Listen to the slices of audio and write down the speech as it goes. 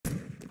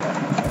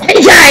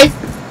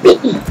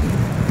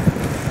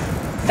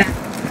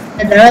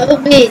another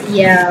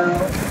video.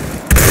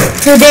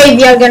 Today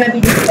we are gonna be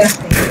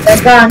discussing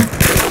the gun.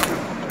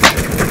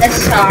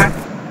 Let's start.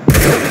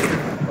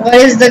 What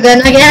is the gun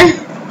again?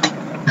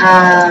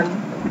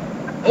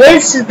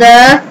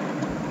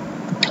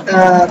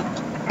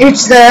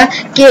 It's the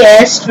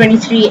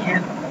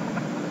KS-23M.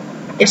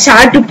 It's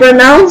hard to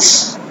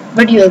pronounce,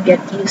 but you'll get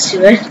used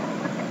to it.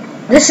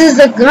 This is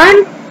the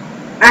gun.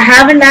 I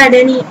haven't had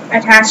any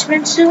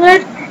attachments to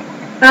it.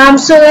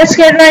 So let's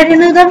get right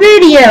into the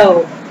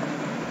video.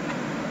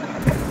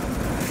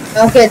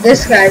 Okay,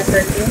 this guy's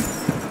ready.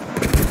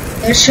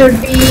 There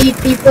should be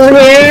people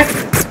here.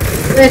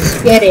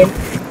 Let's get in.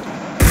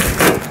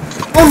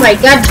 Oh my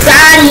god,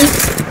 daddy!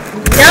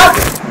 Nope!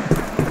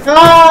 No!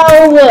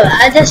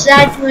 I just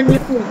died to a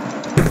nuke.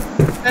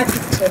 That's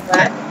not so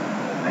bad.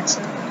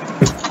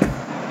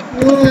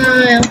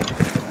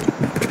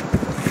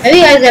 Have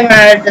you guys ever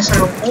heard the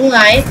song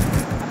Moonlight?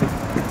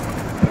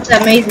 It's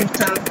an amazing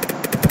song.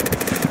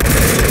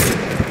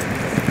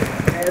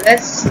 Right,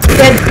 let's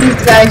get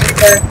these guys with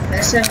the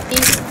SMG.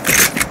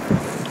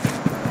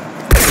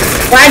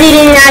 Why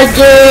didn't I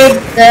get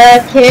the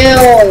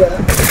kill?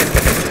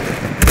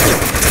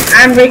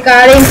 I'm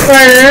recording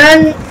for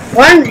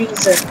one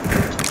reason.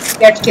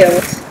 Get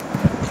kills.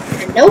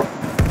 And no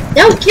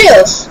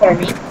kills for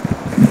me.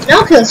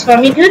 No kills for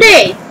me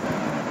today.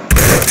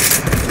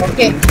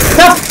 Okay.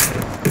 No!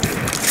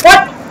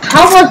 What?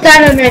 How was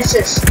that an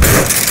assist?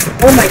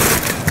 Oh my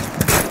god.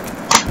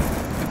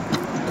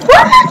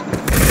 What?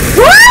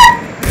 What?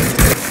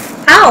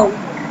 How?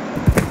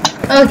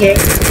 Okay.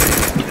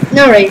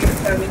 No rating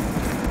for me.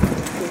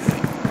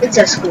 It's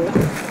just cool.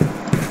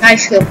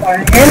 Nice skill for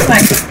him.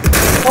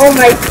 Oh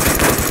my.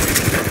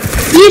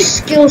 These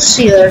skill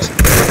stealers.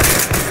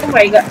 Oh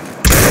my god.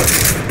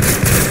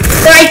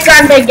 Why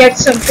can't I get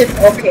something?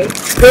 Okay.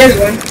 There's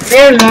one.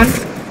 There's one.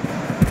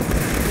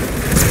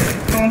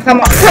 Come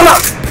on. Come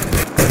on.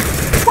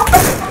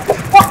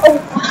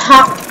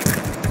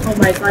 Oh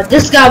my god.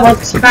 This guy was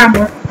a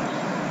spammer.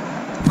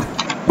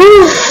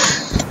 Whew.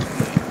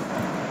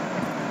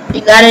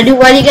 You gotta do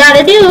what you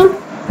gotta do.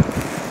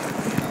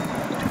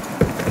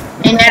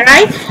 Ain't that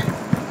right?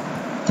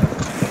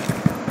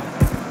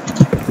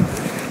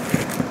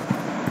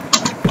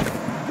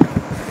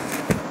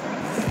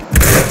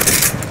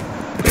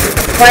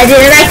 Why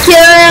didn't I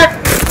kill him?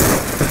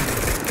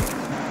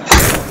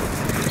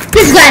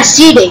 This guy's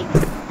cheating.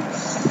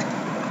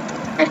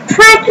 I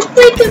tried to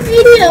make a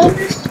video,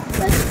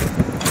 but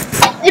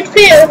it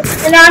failed,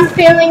 and I'm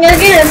failing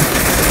again.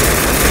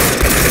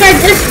 I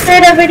just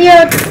made a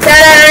video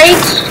that I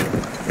reached.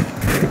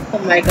 Oh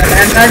my god,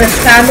 I'm not a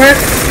spammer.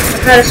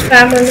 I'm not a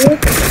spammer noob.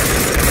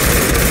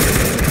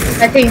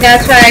 I think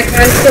that's why I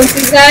can't kill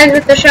these guys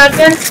with the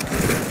shotgun.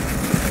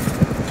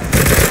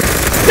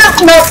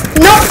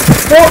 No.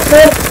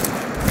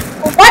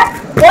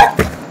 What?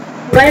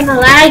 Why am I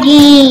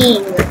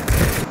lagging?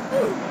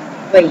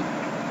 Wait.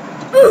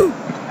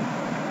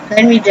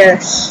 Let me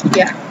just,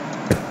 yeah,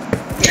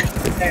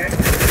 there.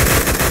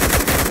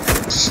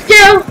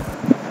 Still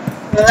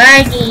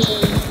lagging.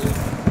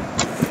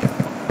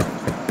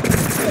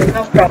 Oh,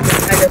 no problem,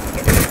 I don't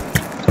care.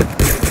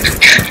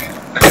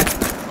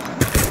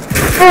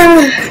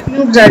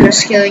 Noobs are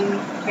just killing me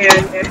here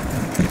and there.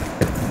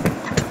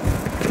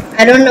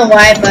 I don't know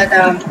why, but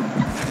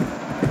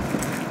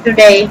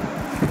today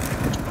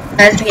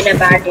has been a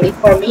bad day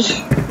for me.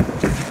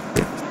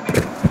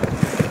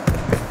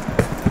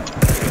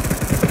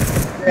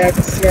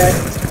 Let's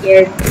just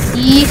get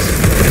these.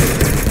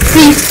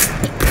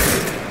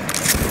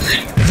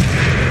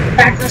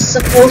 That was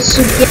supposed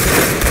to get.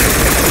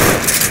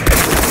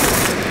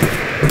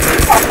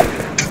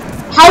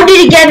 How did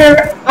he get an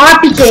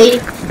RPK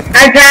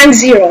at rank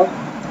 0?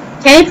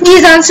 Can you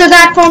please answer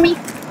that for me?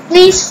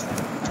 Please?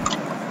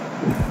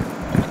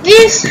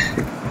 Please?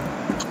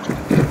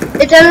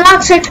 It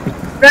unlocks at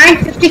rank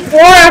 54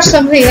 or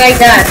something like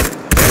that.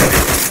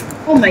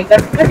 Oh my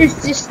god, what is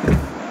this?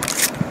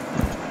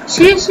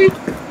 Seriously?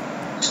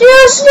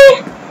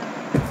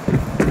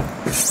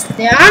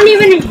 They aren't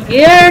even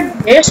here.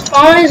 Their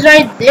spawn is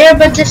right there,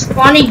 but they're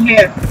spawning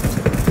here.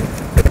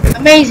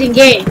 Amazing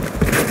game.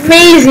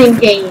 Amazing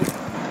game.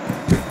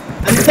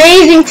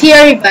 Amazing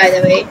theory, by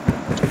the way.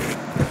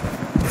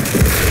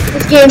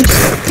 This game's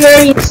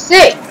theory is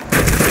sick.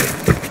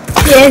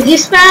 Here's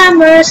these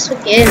spammers.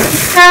 Here's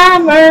these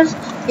spammers.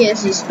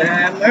 Here's these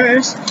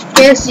spammers.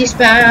 Here's these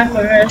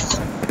spammers.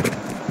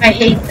 I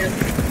hate them.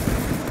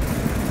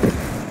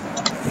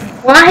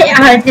 Why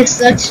are they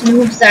such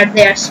noobs that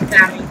they are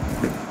spamming?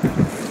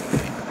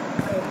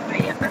 Oh my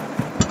god.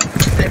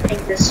 I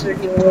think this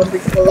video will be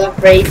full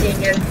of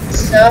rating and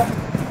stuff.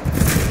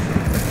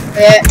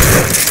 Yeah.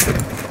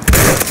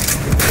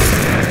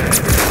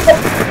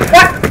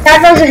 What? That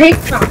was a hit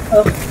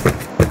combo.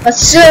 But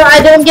still,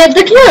 I don't get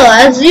the kill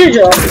as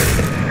usual.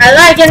 I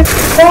like and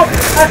don't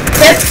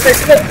get the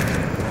kill.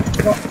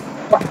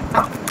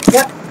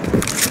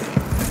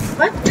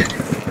 What?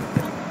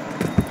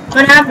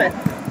 What happened?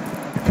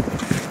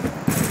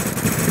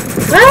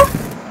 Well,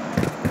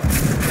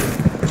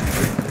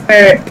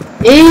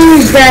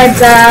 Is that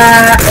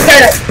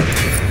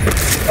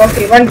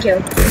okay, one kill.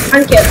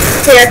 One kill.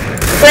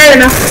 Fair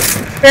enough.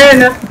 Fair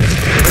enough.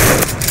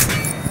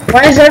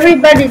 Why is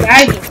everybody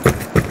lagging?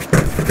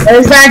 Or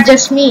is that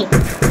just me?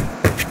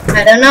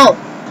 I don't know.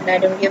 And I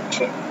don't give a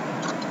shit.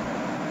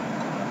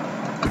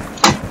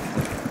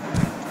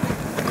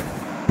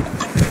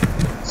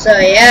 So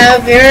yeah,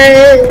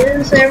 where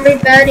is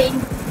everybody?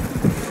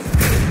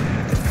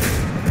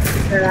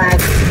 They're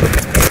like,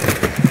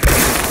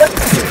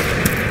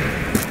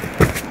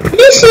 did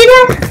you see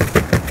that?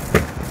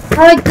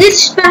 How it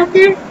glitched back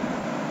there?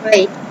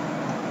 Wait.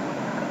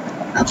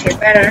 Okay,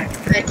 better.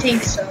 I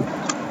think so.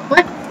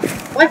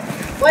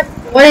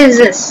 What is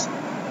this?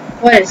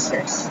 What is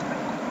this?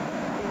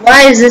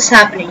 Why is this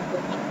happening to me?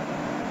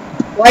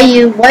 Why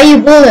you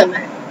bullying me?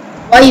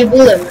 Why you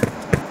bullying me?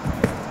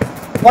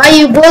 Why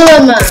you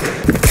bullying me?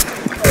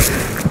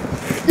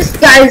 This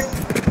guy's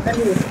a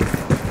noob.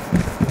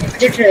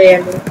 Literally a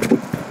noob.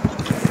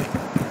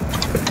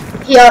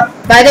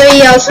 By the way,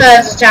 he also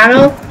has a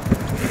channel.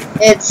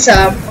 It's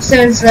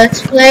Sin's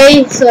Let's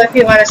Play. So if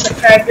you want to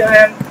subscribe to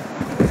him,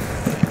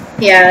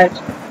 he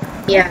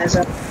has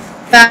a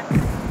back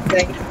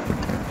thing.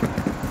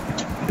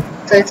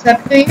 So it's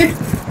up to you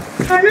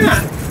or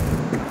not.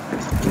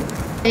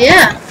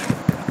 Yeah.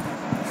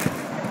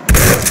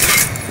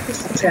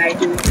 Let's try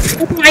to.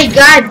 Oh my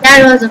god, that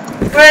was the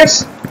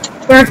first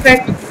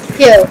perfect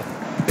kill.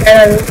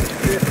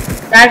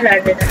 That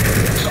landed.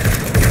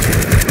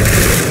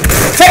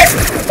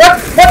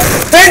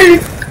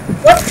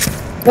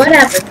 What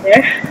happened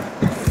there?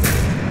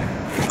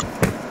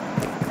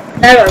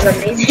 That was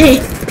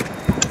amazing.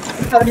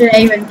 How did I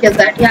even kill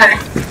that guy?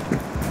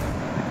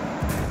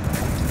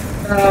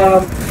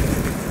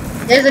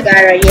 There's a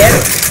guy right here.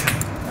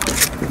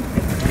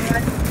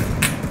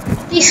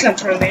 Please come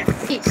from here,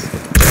 please.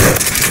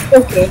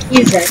 Okay,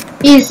 he's dead.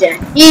 He's dead.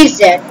 He's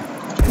dead.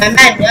 My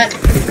man done it.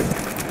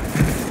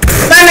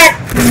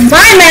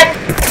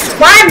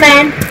 My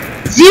man,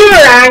 0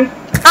 rank,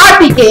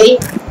 RPK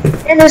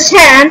in his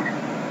hand.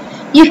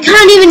 You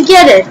can't even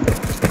get it.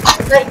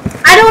 Like,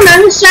 I don't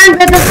understand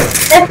where the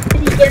F did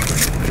he get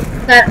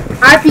that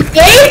RPK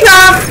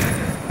from.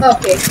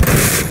 Okay.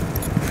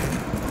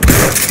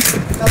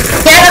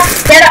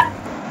 Get up.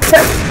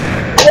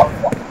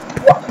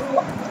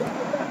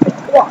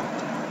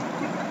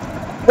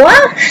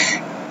 What?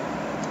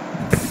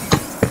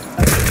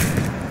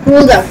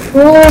 Hold up.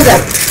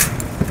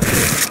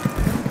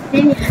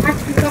 Then you have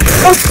to come.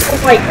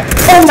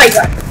 Oh my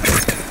god.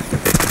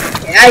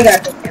 Okay, I got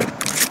the kill.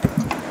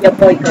 Your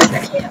boy got the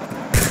kill.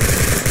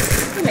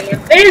 Oh my god,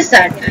 where is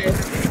that guy?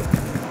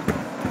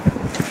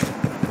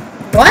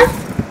 What?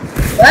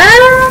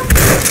 Well,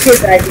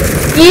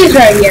 he's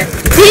right here.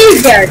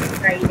 He's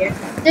right here.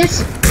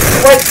 This.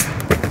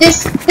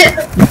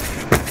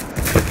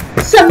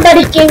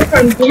 Somebody came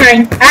from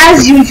behind,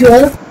 as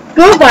usual,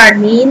 crowbarred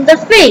me in the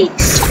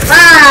face.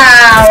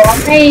 Wow,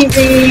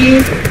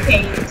 amazing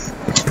things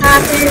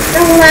happen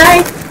in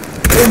life.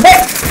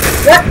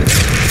 What?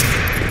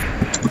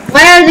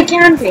 Why are they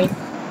camping?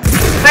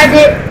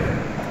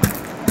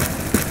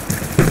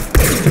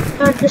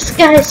 Oh, this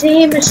guy's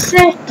aim is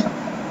sick.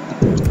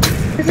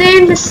 His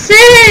aim is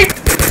sick.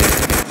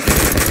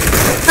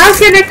 How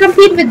can I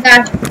compete with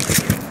that?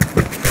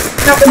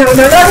 No.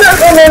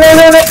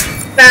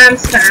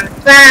 Spam.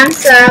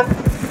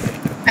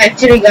 I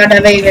actually got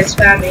away with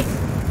spamming.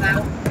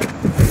 Wow.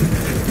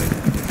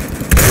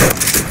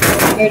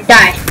 Okay,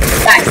 die.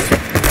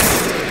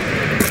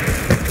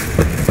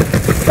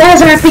 That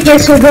was RPK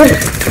so good.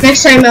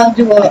 Next time I'll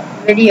do a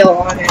video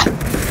on it.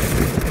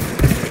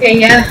 Okay,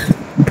 yeah.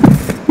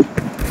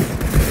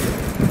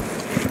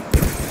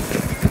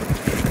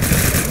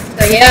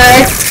 So yeah,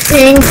 I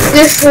think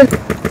this was...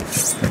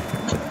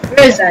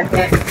 Where is that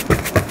guy?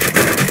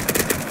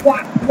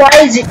 Why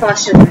is he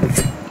faster than me?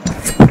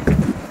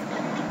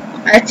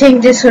 I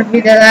think this would be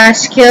the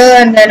last kill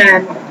and then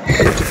I'm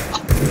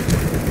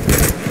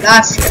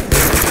last kill.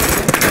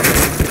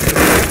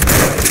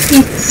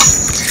 Peace.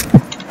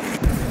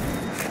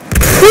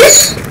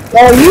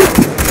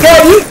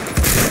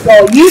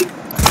 You.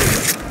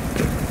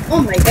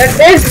 Oh my god,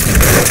 there's...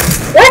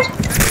 What?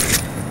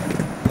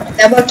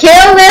 Double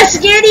kill, let's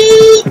get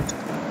it!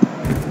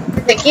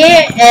 The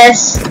game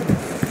is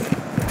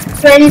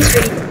 23.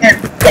 Yeah.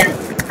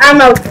 I'm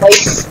out,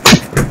 boys.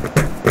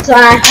 So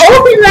I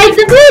hope you liked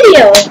the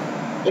video.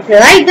 If you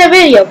liked the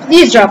video,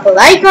 please drop a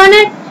like on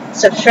it,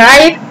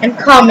 subscribe and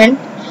comment,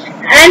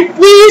 and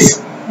please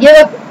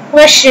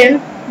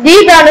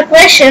leave down a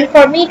question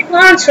for me to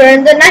answer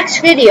in the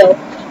next video.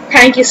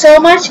 Thank you so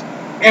much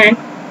and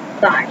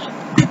bye.